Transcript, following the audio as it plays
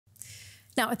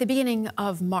Now, at the beginning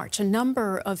of March, a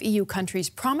number of EU countries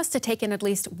promised to take in at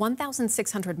least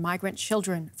 1,600 migrant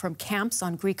children from camps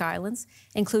on Greek islands,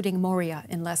 including Moria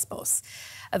in Lesbos.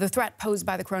 The threat posed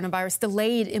by the coronavirus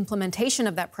delayed implementation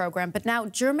of that program, but now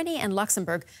Germany and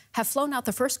Luxembourg have flown out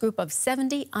the first group of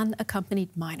 70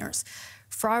 unaccompanied minors.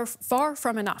 Far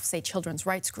from enough, say children's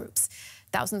rights groups.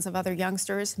 Thousands of other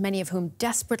youngsters, many of whom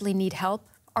desperately need help,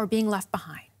 are being left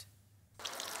behind.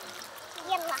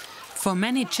 For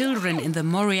many children in the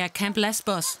Moria camp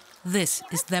Lesbos, this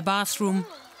is their bathroom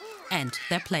and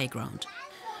their playground.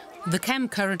 The camp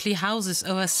currently houses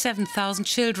over 7,000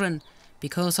 children.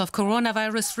 Because of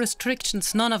coronavirus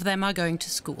restrictions, none of them are going to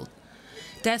school.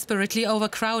 Desperately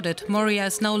overcrowded, Moria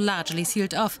is now largely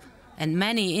sealed off, and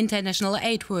many international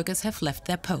aid workers have left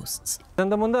their posts.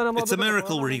 It's a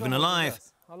miracle we're even alive.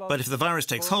 But if the virus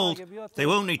takes hold, they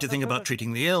won't need to think about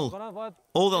treating the ill.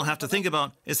 All they'll have to think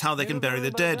about is how they can bury the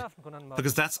dead,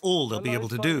 because that's all they'll be able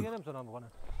to do.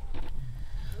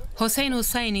 Hossein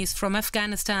Hosseini is from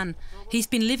Afghanistan. He's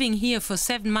been living here for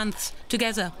 7 months,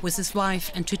 together with his wife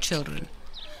and 2 children.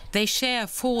 They share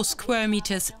 4 square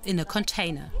meters in a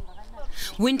container.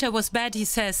 Winter was bad, he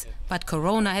says, but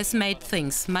corona has made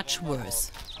things much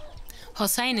worse.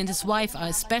 Hossein and his wife are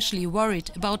especially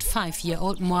worried about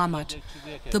 5-year-old Muhammad.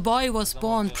 The boy was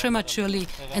born prematurely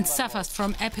and suffers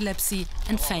from epilepsy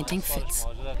and fainting fits.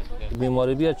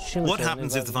 What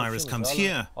happens if the virus comes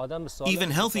here?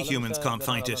 Even healthy humans can't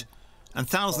fight it, and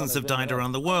thousands have died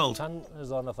around the world.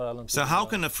 So how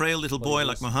can a frail little boy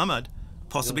like Muhammad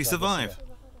possibly survive?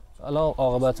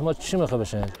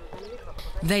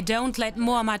 They don't let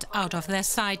Muhammad out of their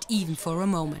sight even for a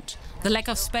moment. The lack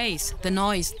of space, the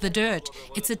noise, the dirt,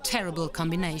 it's a terrible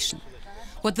combination.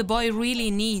 What the boy really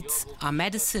needs are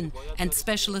medicine and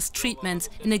specialist treatments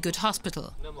in a good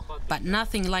hospital. But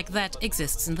nothing like that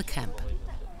exists in the camp.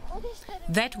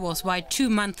 That was why 2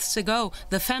 months ago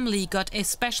the family got a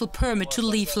special permit to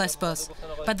leave Lesbos.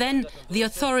 But then the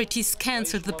authorities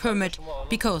cancelled the permit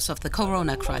because of the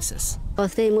corona crisis.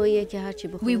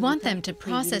 We want them to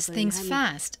process things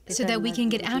fast so that we can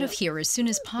get out of here as soon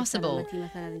as possible.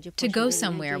 To go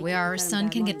somewhere where our son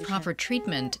can get proper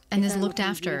treatment and is looked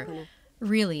after.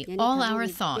 Really, all our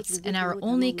thoughts and our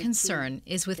only concern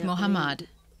is with Mohammad.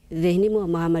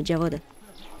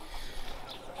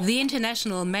 The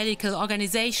international medical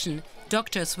organization,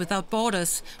 Doctors Without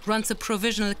Borders, runs a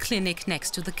provisional clinic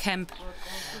next to the camp,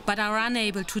 but are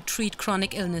unable to treat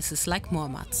chronic illnesses like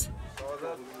Muhammad's.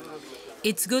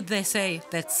 It's good, they say,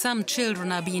 that some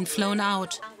children are being flown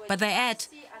out, but they add,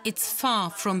 it's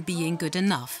far from being good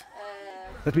enough.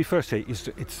 Let me first say,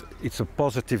 it's a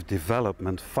positive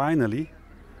development, finally,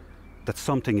 that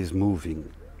something is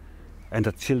moving and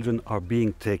that children are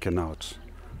being taken out.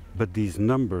 But these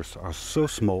numbers are so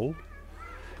small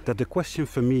that the question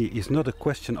for me is not a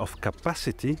question of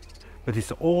capacity, but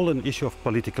it's all an issue of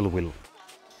political will.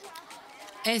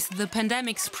 As the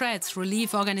pandemic spreads,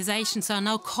 relief organizations are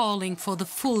now calling for the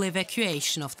full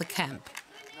evacuation of the camp.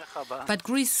 But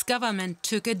Greece's government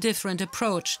took a different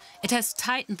approach. It has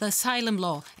tightened the asylum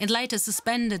law and later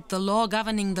suspended the law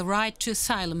governing the right to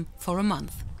asylum for a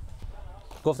month.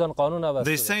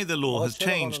 They say the law has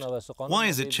changed. Why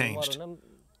has it changed?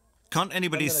 Can't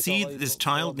anybody see that this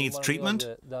child needs treatment?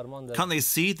 Can't they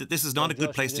see that this is not a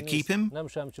good place to keep him?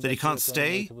 That he can't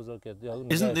stay?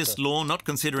 Isn't this law not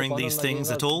considering these things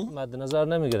at all?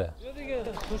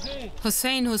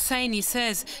 Hossein Hosseini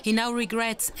says he now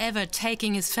regrets ever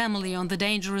taking his family on the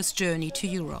dangerous journey to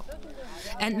Europe.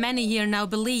 And many here now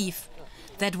believe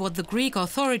that what the Greek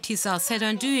authorities are set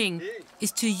on doing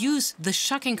is to use the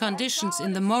shocking conditions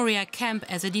in the Moria camp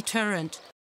as a deterrent